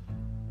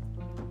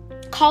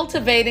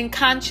 cultivating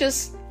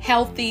conscious,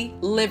 healthy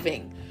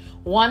living.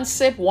 one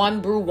sip,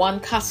 one brew, one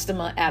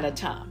customer at a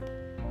time.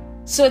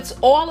 So it's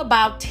all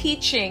about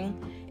teaching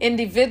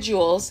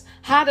individuals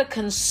how to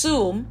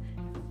consume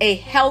a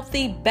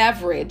healthy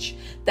beverage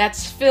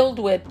that's filled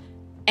with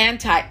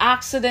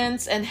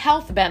antioxidants and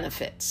health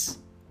benefits.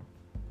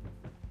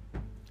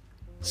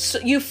 So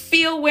you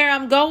feel where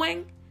I'm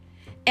going?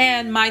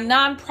 And my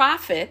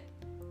nonprofit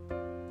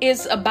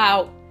is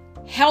about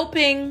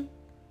helping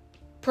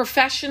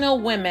professional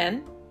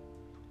women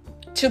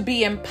to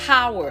be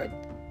empowered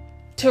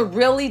to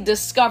really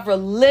discover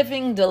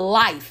living the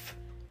life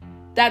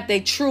that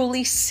they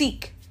truly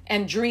seek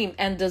and dream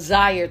and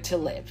desire to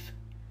live.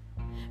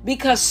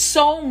 Because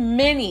so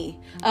many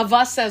of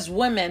us as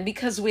women,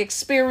 because we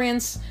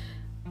experience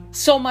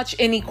so much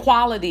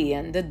inequality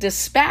and the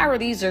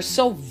disparities are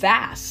so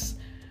vast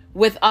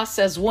with us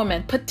as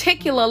women,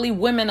 particularly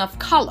women of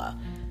color.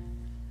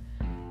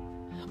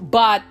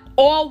 But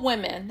all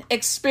women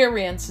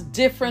experience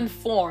different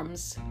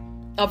forms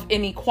of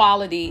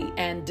inequality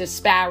and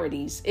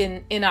disparities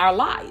in our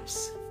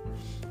lives.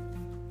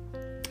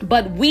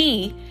 But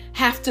we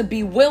have to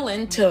be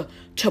willing to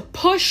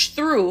push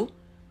through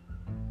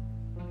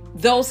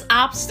those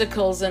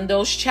obstacles and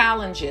those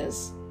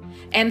challenges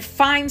and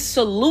find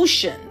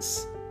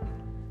solutions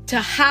to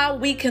how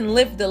we can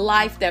live the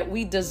life that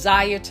we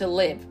desire to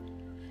live.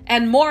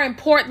 And more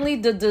importantly,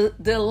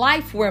 the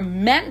life we're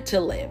meant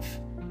to live.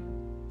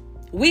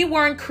 We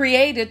weren't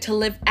created to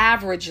live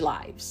average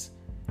lives.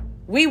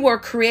 We were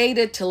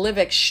created to live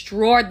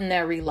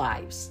extraordinary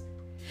lives.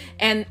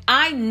 And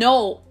I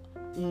know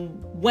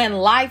when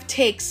life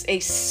takes a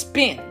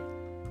spin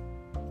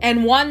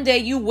and one day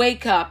you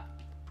wake up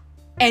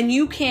and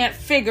you can't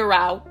figure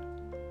out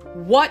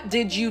what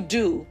did you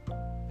do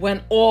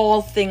when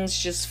all things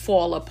just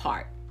fall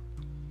apart.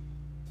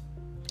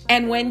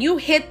 And when you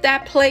hit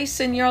that place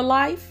in your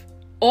life,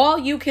 all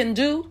you can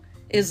do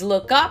is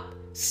look up,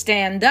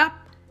 stand up,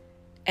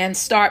 and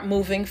start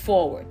moving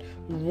forward,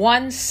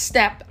 one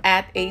step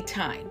at a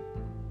time.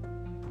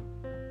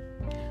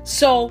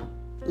 So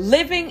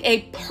living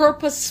a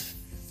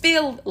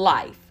purpose-filled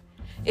life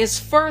is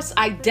first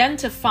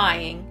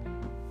identifying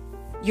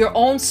your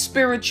own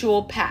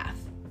spiritual path.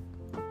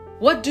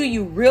 What do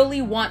you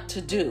really want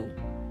to do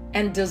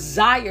and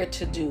desire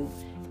to do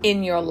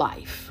in your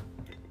life?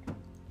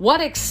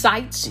 What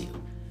excites you?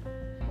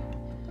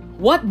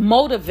 What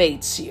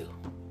motivates you?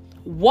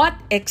 What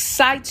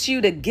excites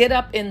you to get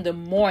up in the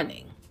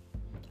morning?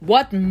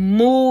 What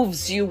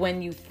moves you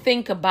when you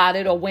think about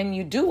it or when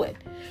you do it?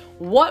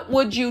 What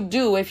would you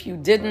do if you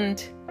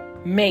didn't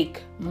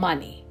make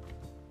money?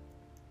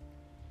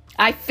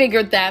 I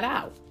figured that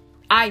out.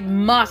 I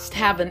must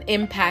have an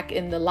impact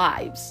in the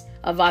lives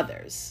of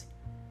others.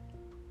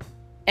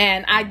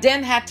 And I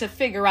then had to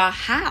figure out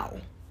how.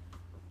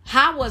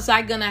 How was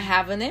I going to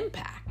have an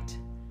impact?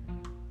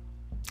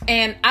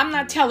 And I'm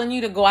not telling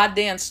you to go out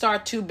there and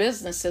start 2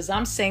 businesses.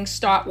 I'm saying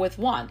start with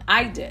one.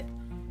 I did.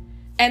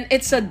 And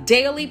it's a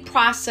daily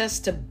process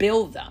to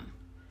build them.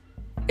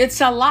 It's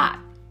a lot.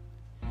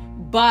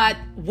 But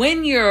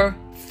when you're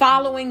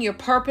following your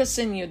purpose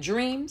and your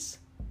dreams,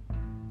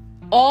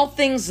 all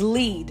things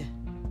lead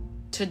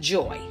to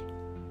joy.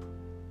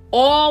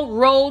 All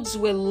roads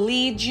will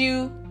lead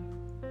you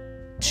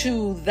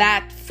to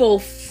that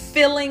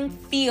fulfilling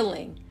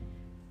feeling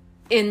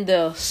in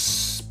the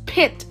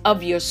pit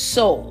of your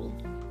soul.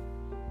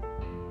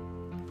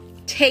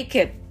 Take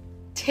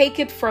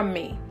it from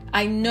me.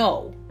 I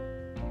know.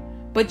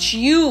 But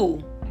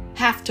you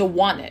have to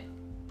want it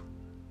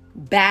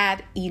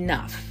bad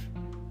enough.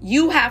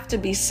 You have to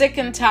be sick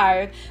and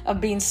tired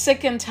of being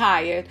sick and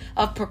tired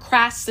of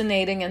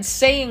procrastinating and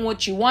saying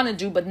what you want to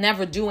do, but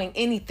never doing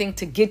anything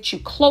to get you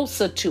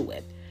closer to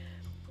it.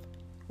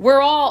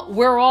 We're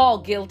all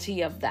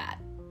guilty of that.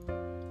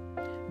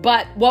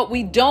 But what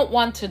we don't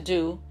want to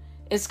do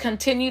is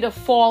continue to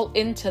fall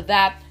into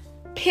that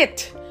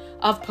pit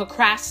of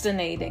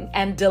procrastinating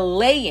and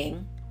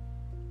delaying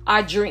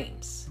our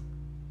dreams.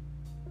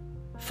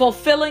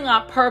 Fulfilling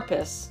our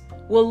purpose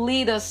will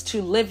lead us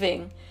to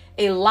living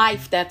a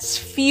life that's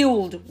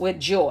fueled with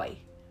joy.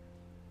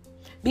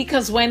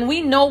 Because when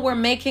we know we're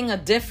making a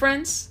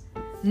difference,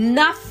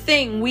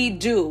 nothing we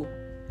do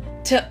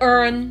to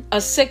earn a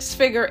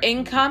 6-figure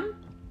income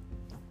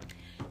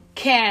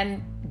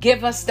can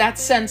give us that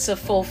sense of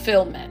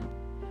fulfillment.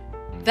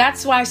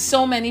 That's why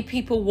so many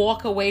people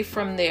walk away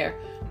from their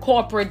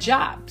corporate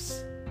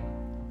jobs.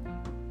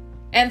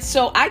 And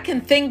so I can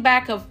think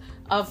back of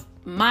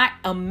my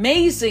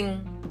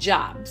amazing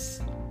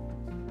jobs,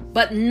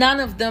 but none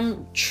of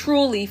them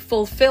truly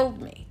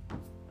fulfilled me.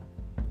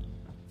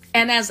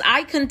 And as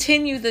I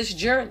continue this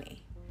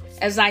journey,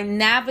 as I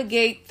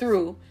navigate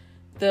through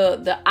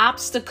the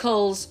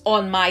obstacles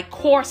on my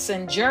course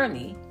and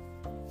journey,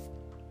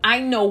 I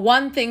know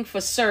one thing for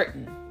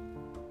certain,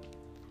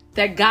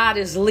 that God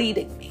is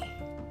leading me.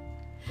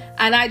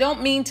 And I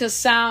don't mean to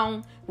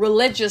sound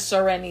religious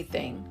or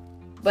anything,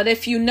 but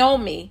if you know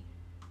me,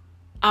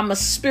 I'm a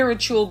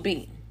spiritual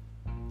being.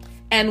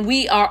 And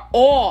we are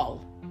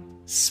all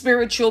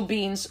spiritual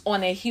beings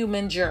on a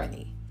human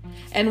journey.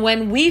 And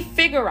when we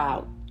figure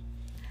out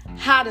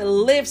how to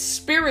live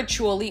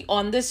spiritually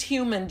on this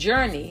human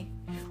journey,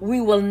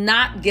 we will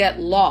not get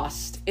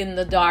lost in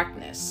the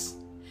darkness.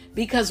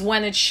 Because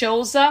when it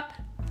shows up,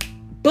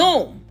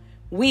 boom,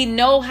 we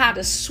know how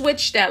to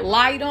switch that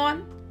light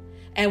on,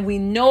 and we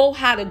know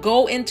how to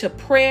go into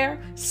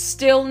prayer,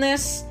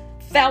 stillness,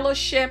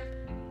 fellowship,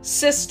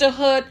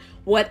 sisterhood,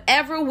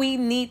 whatever we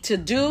need to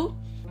do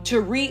to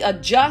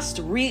readjust,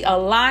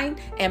 realign,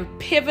 and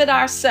pivot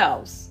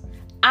ourselves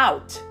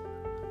out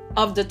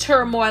of the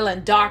turmoil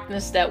and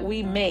darkness that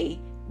we may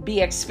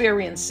be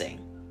experiencing.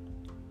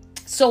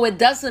 So it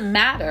doesn't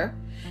matter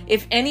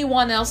if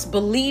anyone else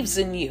believes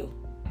in you.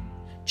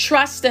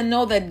 Trust and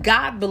know that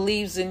God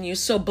believes in you,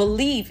 so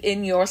believe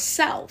in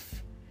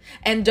yourself.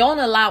 And don't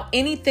allow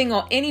anything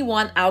or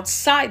anyone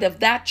outside of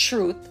that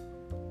truth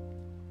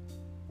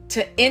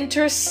to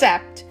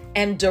intercept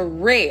and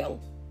derail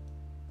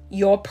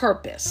your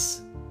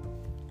purpose.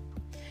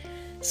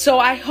 So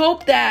I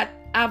hope that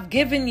I've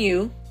given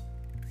you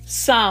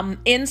some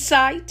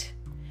insight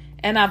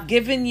and I've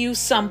given you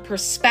some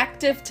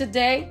perspective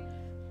today.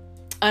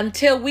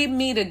 Until we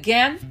meet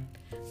again,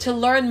 to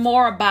learn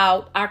more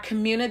about our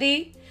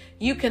community,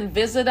 you can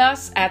visit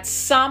us at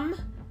Some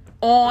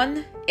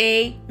on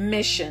a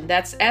Mission.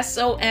 That's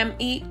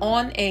SOME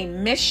on a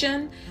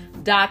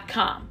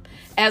mission.com.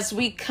 As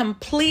we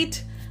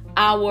complete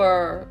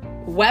our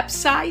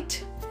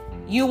website,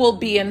 you will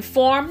be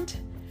informed.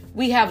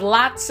 We have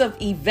lots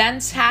of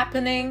events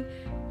happening,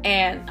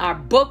 and our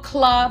book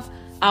club,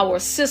 our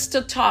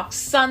Sister Talk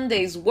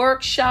Sundays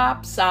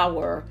workshops,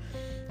 our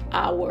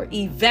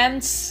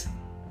events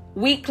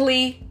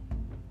weekly.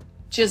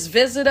 Just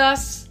visit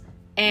us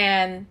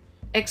and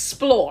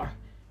explore.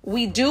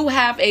 We do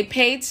have a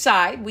paid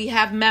side. We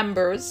have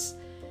members,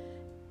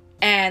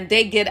 and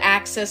they get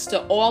access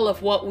to all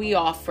of what we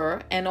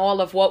offer and all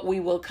of what we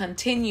will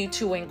continue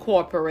to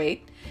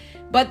incorporate.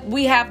 But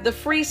we have the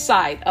free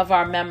side of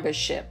our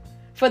membership.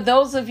 For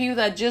those of you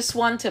that just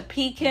want to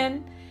peek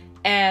in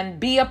and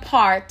be a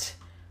part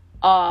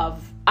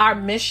of our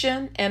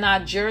mission and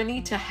our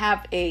journey to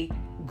have a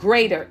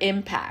greater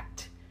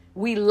impact.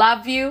 We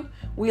love you.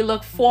 We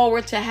look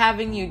forward to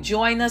having you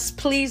join us.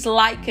 Please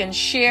like and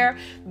share.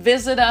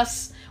 Visit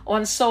us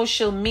on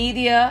social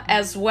media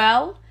as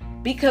well,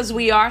 because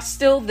we are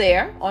still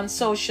there on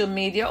social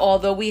media,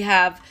 although we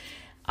have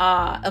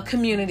a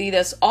community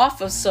that's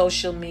off of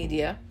social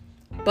media.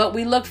 But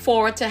we look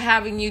forward to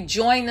having you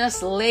join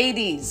us,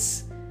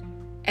 ladies.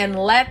 And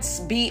let's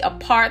be a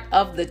part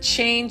of the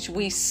change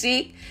we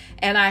seek.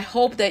 And I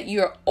hope that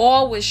you're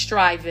always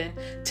striving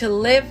to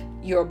live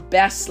your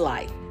best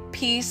life.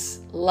 Peace,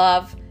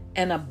 love,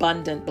 and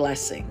abundant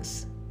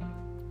blessings.